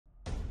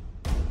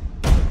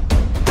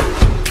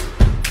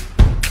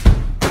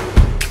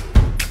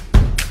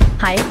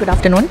Hi, good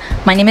afternoon.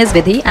 My name is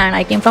Vidhi and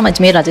I came from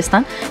Ajmer,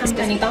 Rajasthan. I'm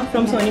Tanika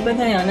from Sonipat,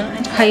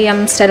 Haryana. Hi,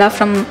 I'm Stella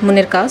from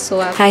Munirka.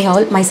 Hi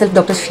all, myself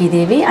Dr.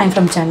 Sridevi. I'm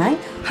from Chennai.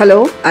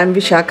 Hello, I'm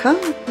Vishakha.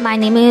 My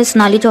name is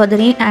Nali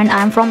Chaudhary and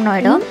I'm from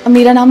Noida.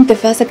 मेरा नाम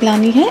तिफ़ा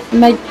सकलानी है.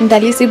 मैं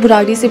दिल्ली से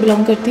बुराड़ी से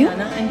belong करती हूँ.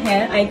 And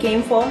here I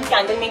came for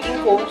candle making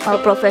course. A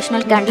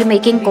professional candle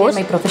making course.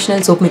 My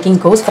professional soap making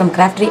course from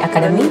Craftery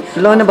Academy.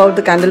 Learn about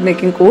the candle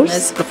making course.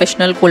 This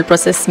professional cold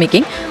process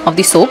making of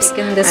the soaps.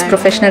 In this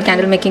professional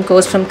candle making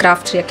course from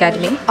Craftery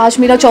Academy. आज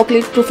मेरा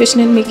chocolate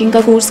professional making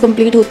का course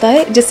complete होता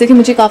है, जिससे कि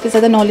मुझे काफ़ी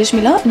ज़्यादा नॉलेज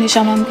मिला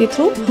निशा मैम के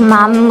through.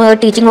 Ma'am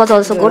teaching was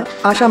also good.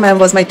 Asha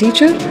ma'am was my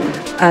teacher,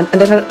 and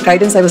under her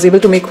guidance I was able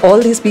to make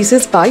all these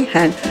pieces by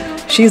hand.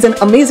 She's an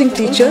amazing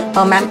teacher.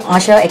 Ma'am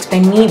Asha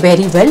explained me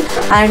very well,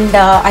 and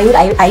I would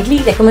highly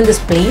recommend this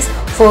place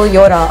for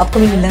your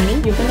upcoming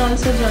learning. You can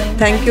also join.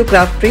 Thank you,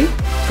 Craftery,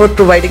 for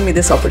providing me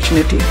this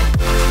opportunity.